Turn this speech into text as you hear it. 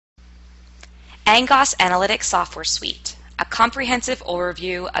Angoss Analytics Software Suite, a comprehensive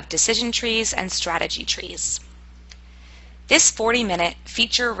overview of decision trees and strategy trees. This 40-minute,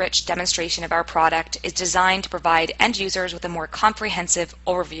 feature-rich demonstration of our product is designed to provide end users with a more comprehensive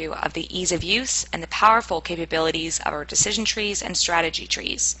overview of the ease of use and the powerful capabilities of our decision trees and strategy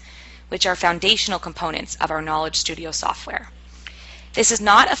trees, which are foundational components of our Knowledge Studio software. This is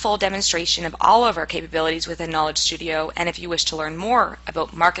not a full demonstration of all of our capabilities within Knowledge Studio, and if you wish to learn more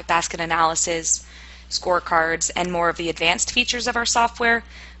about market basket analysis, scorecards, and more of the advanced features of our software,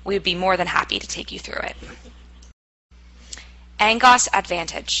 we would be more than happy to take you through it. Angoss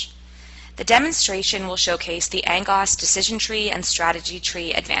Advantage. The demonstration will showcase the Angoss decision tree and strategy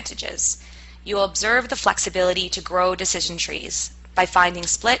tree advantages. You will observe the flexibility to grow decision trees by finding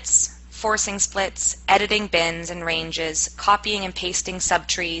splits, forcing splits, editing bins and ranges, copying and pasting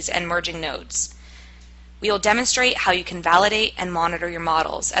subtrees, and merging nodes. We will demonstrate how you can validate and monitor your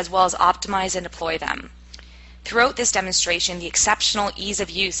models, as well as optimize and deploy them. Throughout this demonstration, the exceptional ease of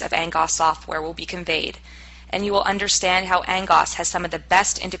use of Angoss software will be conveyed, and you will understand how Angoss has some of the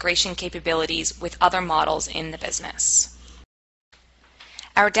best integration capabilities with other models in the business.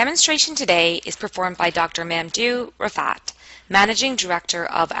 Our demonstration today is performed by Dr. Mamdouh Rafat, Managing Director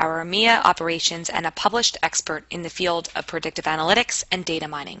of our EMEA operations and a published expert in the field of predictive analytics and data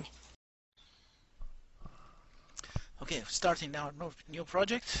mining. Okay, starting now a new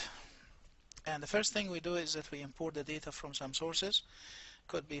project. And the first thing we do is that we import the data from some sources.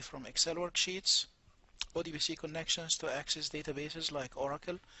 Could be from Excel worksheets, ODBC connections to access databases like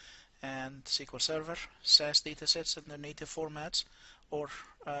Oracle and SQL Server, SAS datasets in their native formats, or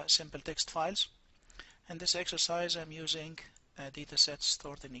simple text files. In this exercise, I'm using a dataset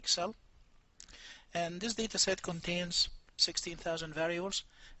stored in Excel, and this dataset contains 16,000 variables,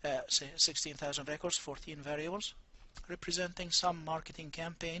 16,000 records, 14 variables, representing some marketing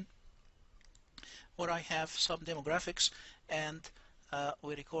campaign where I have some demographics, and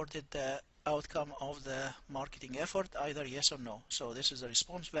we recorded the outcome of the marketing effort, either yes or no. So this is a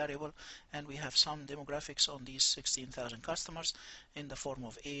response variable, and we have some demographics on these 16,000 customers in the form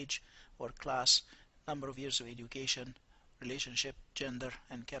of age or class, number of years of education, relationship, gender,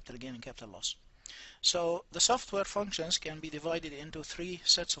 and capital gain and capital loss. So the software functions can be divided into three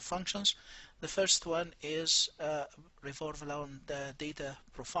sets of functions. The first one is revolve around the data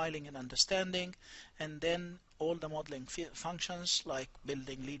profiling and understanding, and then all the modeling functions like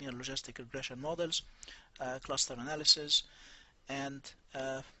building linear logistic regression models, cluster analysis, and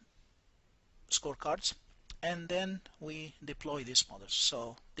scorecards. And then we deploy these models.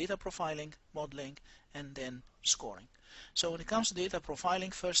 So data profiling, modeling, and then scoring. So when it comes to data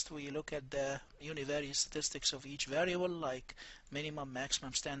profiling, first we look at the univariate statistics of each variable, like minimum,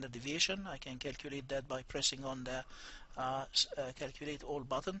 maximum, standard deviation. I can calculate that by pressing on the calculate all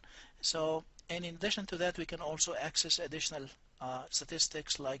button. So, and in addition to that, we can also access additional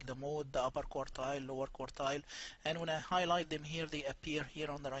statistics like the mode, the upper quartile, lower quartile, and when I highlight them here, they appear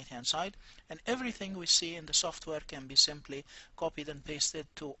here on the right hand side, and everything we see in the software can be simply copied and pasted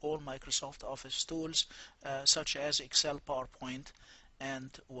to all Microsoft Office tools such as Excel, PowerPoint,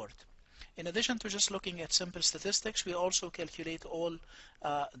 and Word. In addition to just looking at simple statistics, we also calculate all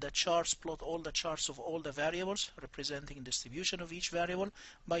the charts, plot all the charts of all the variables representing distribution of each variable.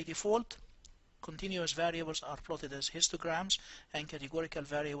 By default, continuous variables are plotted as histograms and categorical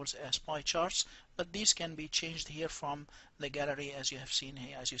variables as pie charts, but these can be changed here from the gallery as you have seen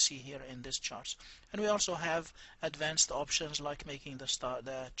here, as you see here in this charts. And we also have advanced options like making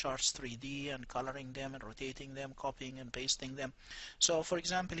the charts 3D and coloring them and rotating them, copying and pasting them. So for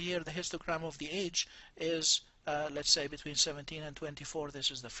example, here the histogram of the age is let's say between 17 and 24,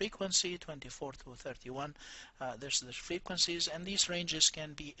 this is the frequency, 24 to 31, this is the frequencies, and these ranges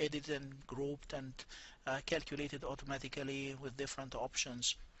can be edited and grouped and calculated automatically with different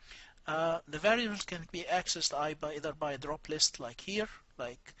options. The variables can be accessed either by a drop list like here,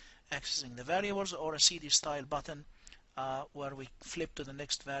 like accessing the variables, or a CD style button where we flip to the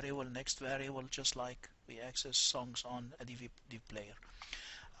next variable, just like we access songs on a DVD player.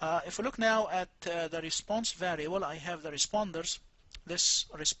 If we look now at the response variable, I have the responders. This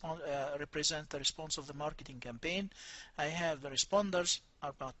represents the response of the marketing campaign. I have the responders are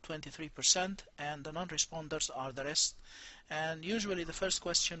about 23%, and the non-responders are the rest. And usually the first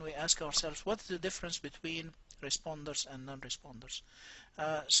question we ask ourselves, what is the difference between responders and non-responders?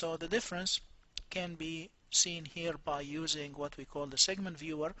 So the difference can be seen here by using what we call the segment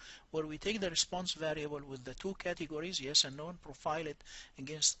viewer, where we take the response variable with the two categories, yes and no, and profile it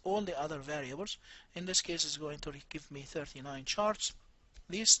against all the other variables. In this case, it's going to give me 39 charts.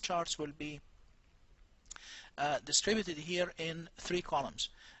 These charts will be distributed here in 3 columns.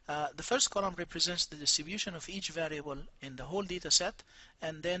 The first column represents the distribution of each variable in the whole data set,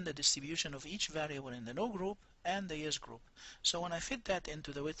 and then the distribution of each variable in the no group and the yes group. So when I fit that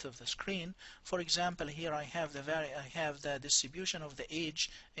into the width of the screen, for example, here I have the distribution of the age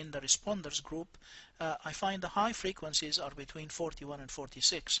in the responders group. I find the high frequencies are between 41 and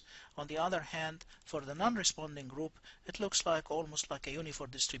 46. On the other hand, for the non-responding group, it looks like almost like a uniform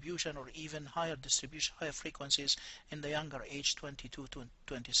distribution, or even higher distribution, higher frequencies in the younger age, 22 to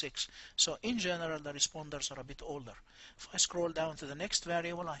 26. So in general, the responders are a bit older. If I scroll down to the next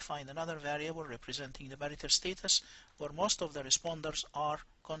variable, I find another variable representing the marital status, where most of the responders are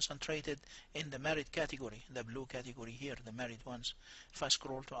concentrated in the married category, the blue category here, the married ones. If I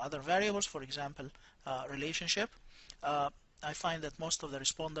scroll to other variables, for example, relationship, I find that most of the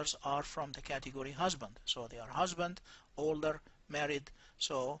responders are from the category husband. So they are husband, older, married,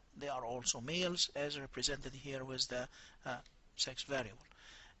 so they are also males, as represented here with the sex variable.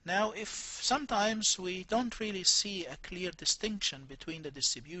 Now, if sometimes we don't really see a clear distinction between the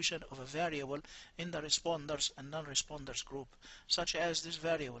distribution of a variable in the responders and non-responders group, such as this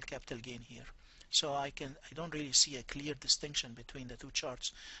variable capital gain here. So I don't really see a clear distinction between the two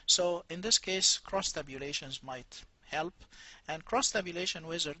charts. So in this case, cross tabulations might help, and cross tabulation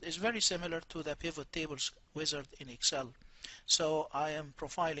wizard is very similar to the pivot tables wizard in Excel. So I am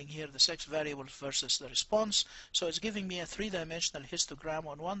profiling here the sex variable versus the response. So it's giving me a 3-dimensional histogram.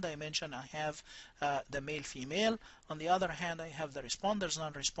 On one dimension I have the male-female. On the other hand, I have the responders,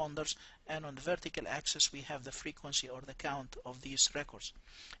 non-responders, and on the vertical axis we have the frequency or the count of these records.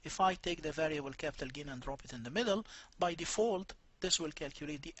 If I take the variable capital gain and drop it in the middle, by default this will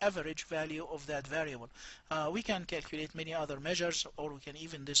calculate the average value of that variable. We can calculate many other measures, or we can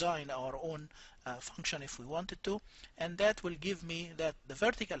even design our own function if we wanted to, and that will give me that the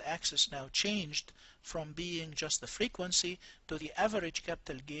vertical axis now changed from being just the frequency to the average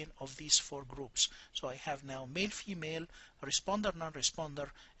capital gain of these 4 groups. So I have now male, female, responder, non-responder,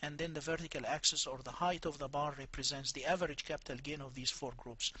 and then the vertical axis or the height of the bar represents the average capital gain of these 4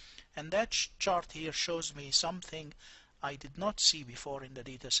 groups. And that chart here shows me something I did not see before in the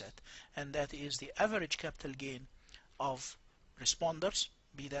data set, and that is the average capital gain of responders,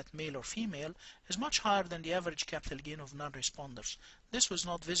 be that male or female, is much higher than the average capital gain of non-responders. This was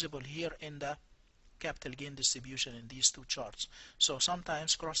not visible here in the capital gain distribution in these 2 charts. So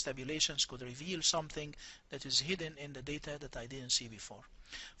sometimes cross tabulations could reveal something that is hidden in the data that I didn't see before.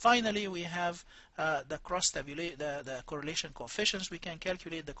 Finally, we have the correlation coefficients. We can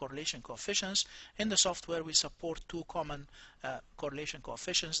calculate the correlation coefficients. In the software, we support 2 common correlation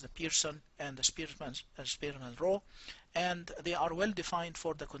coefficients, the Pearson and the Spearman-Rho, and they are well defined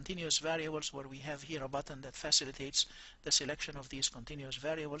for the continuous variables, where we have here a button that facilitates the selection of these continuous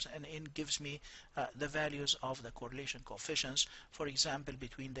variables, and it gives me the values of the correlation coefficients. For example,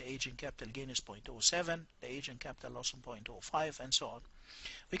 between the age and capital gain is 0.07, the age and capital loss is 0.05, and so on.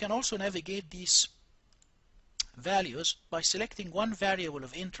 We can also navigate these values by selecting one variable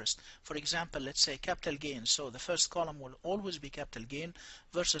of interest. For example, let's say capital gain. So the first column will always be capital gain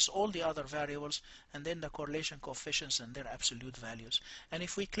versus all the other variables, and then the correlation coefficients and their absolute values. And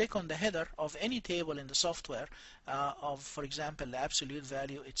if we click on the header of any table in the software of, for example, the absolute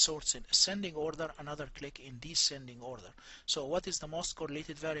value, it sorts in ascending order, another click in descending order. So what is the most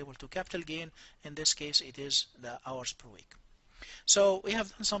correlated variable to capital gain? In this case, it is the hours per week. So we have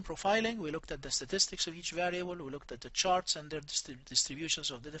done some profiling. We looked at the statistics of each variable. We looked at the charts and their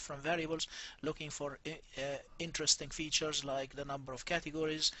distributions of the different variables, looking for interesting features like the number of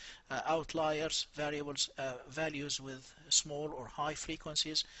categories, outliers, variables, values with small or high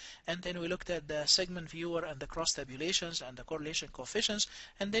frequencies. And then we looked at the segment viewer and the cross tabulations and the correlation coefficients.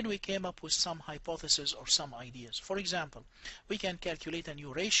 And then we came up with some hypotheses or some ideas. For example, we can calculate a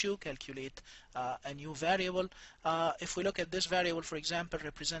new ratio, calculate a new variable. If we look at this variable, for example,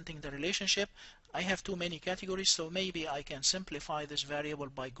 representing the relationship, I have too many categories, so maybe I can simplify this variable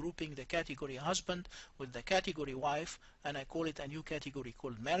by grouping the category husband with the category wife, and I call it a new category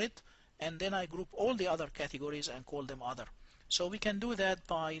called merit, and then I group all the other categories and call them other. So we can do that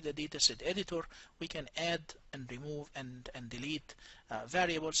by the dataset editor. We can add and remove and delete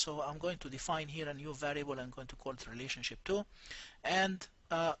variables. So I'm going to define here a new variable. I'm going to call it relationship 2, and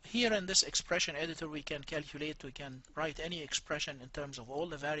here in this expression editor, we can calculate, we can write any expression in terms of all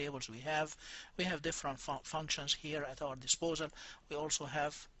the variables we have. We have different functions here at our disposal. We also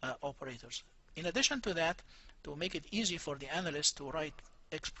have operators. In addition to that, to make it easy for the analyst to write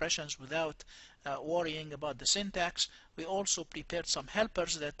expressions without worrying about the syntax, we also prepared some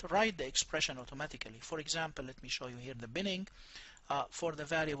helpers that write the expression automatically. For example, let me show you here the binning. for the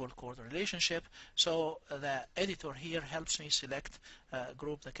variable called relationship. So the editor here helps me select,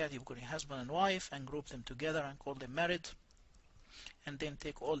 group the category husband and wife and group them together and call them married, and then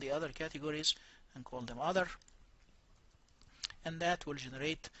take all the other categories and call them other, and that will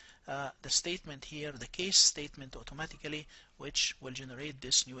generate the statement here, the case statement automatically, which will generate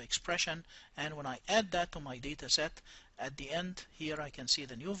this new expression. And when I add that to my data set, at the end here I can see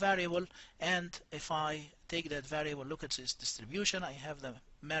the new variable, and if I take that variable, look at its distribution, I have the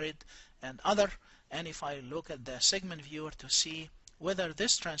married and other. And if I look at the segment viewer to see whether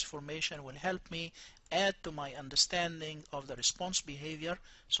this transformation will help me add to my understanding of the response behavior,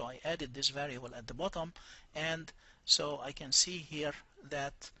 so I added this variable at the bottom, and so I can see here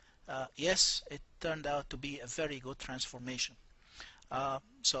that yes, it turned out to be a very good transformation.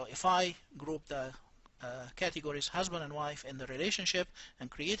 So if I group the categories husband and wife in the relationship and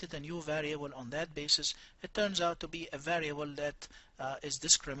created a new variable on that basis, it turns out to be a variable that is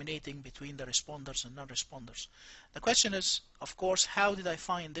discriminating between the responders and non-responders. The question is, of course, how did I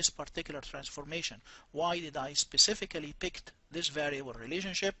find this particular transformation? Why did I specifically pick this variable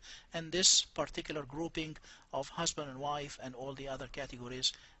relationship and this particular grouping of husband and wife and all the other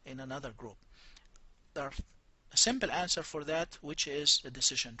categories in another group? There's a simple answer for that, which is the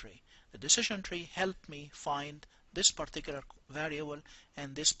decision tree. The decision tree helped me find this particular variable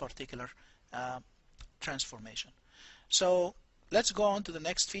and this particular transformation. So let's go on to the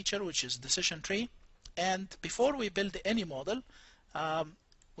next feature, which is decision tree. And before we build any model,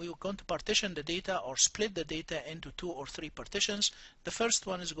 we are going to partition the data or split the data into 2 or 3 partitions. The first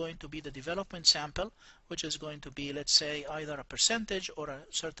one is going to be the development sample, which is going to be, let's say, either a percentage or a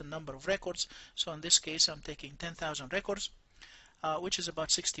certain number of records. So in this case, I'm taking 10,000 records, which is about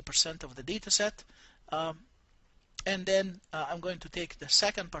 60% of the data set. And then I'm going to take the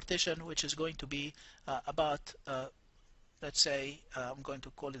second partition, which is going to be about let's say I'm going to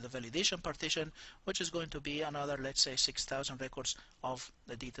call it the validation partition, which is going to be another, let's say, 6,000 records of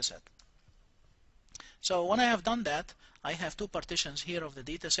the data set. So when I have done that, I have 2 partitions here of the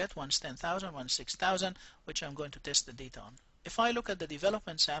data set, one's 10,000, one's 6,000, which I'm going to test the data on. If I look at the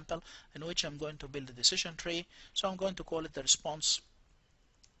development sample in which I'm going to build a decision tree, so I'm going to call it the response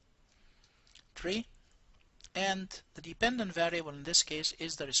tree. And the dependent variable in this case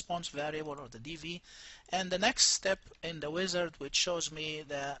is the response variable, or the DV. And the next step in the wizard, which shows me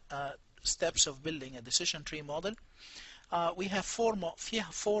the steps of building a decision tree model, we have four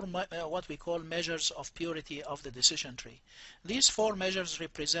what we call measures of purity of the decision tree. These 4 measures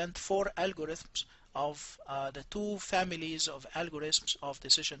represent 4 algorithms of the 2 families of algorithms of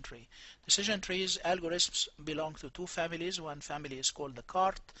decision tree. Decision trees algorithms belong to 2 families. One family is called the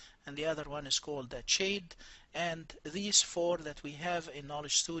cart and the other one is called the shade, and these 4 that we have in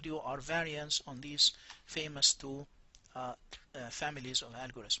Knowledge Studio are variants on these famous 2 families of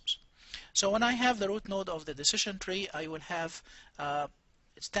algorithms. So when I have the root node of the decision tree, I will have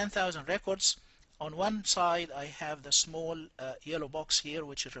it's 10,000 records. On one side I have the small yellow box here,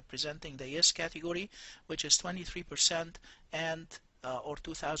 which is representing the yes category, which is 23% and or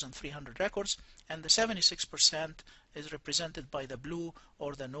 2,300 records, and the 76% is represented by the blue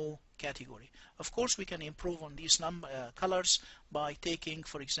or the no category. Of course, we can improve on these colors by taking,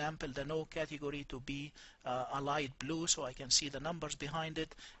 for example, the no category to be a light blue, so I can see the numbers behind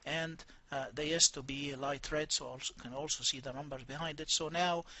it, and the yes to be light red, so I can also see the numbers behind it. So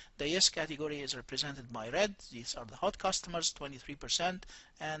now the yes category is represented by red. These are the hot customers, 23%,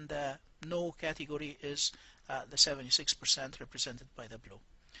 and the no category is the 76% represented by the blue.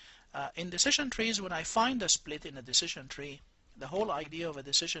 In decision trees, when I find a split in a decision tree, the whole idea of a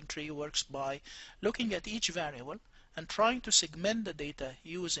decision tree works by looking at each variable and trying to segment the data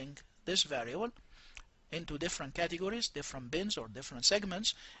using this variable into different categories, different bins or different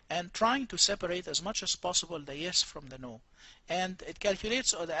segments, and trying to separate as much as possible the yes from the no. And it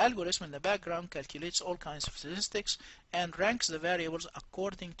calculates, or the algorithm in the background calculates all kinds of statistics and ranks the variables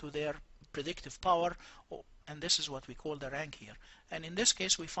according to their predictive power, and this is what we call the rank here. And in this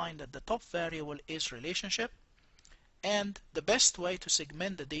case we find that the top variable is relationship, and the best way to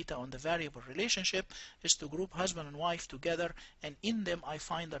segment the data on the variable relationship is to group husband and wife together, and in them I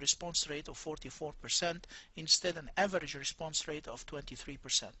find a response rate of 44% instead an average response rate of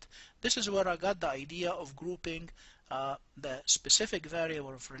 23%. This is where I got the idea of grouping the specific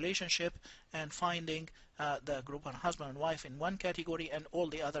variable of relationship and finding the group on husband and wife in one category and all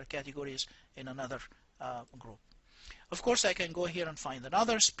the other categories in another group. Of course, I can go here and find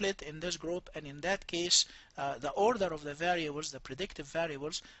another split in this group, and in that case, the order of the variables, the predictive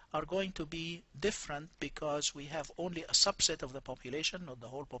variables, are going to be different because we have only a subset of the population, not the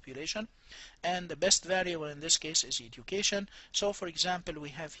whole population. And the best variable in this case is education. So, for example, we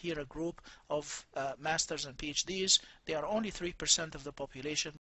have here a group of masters and PhDs. They are only 3% of the population.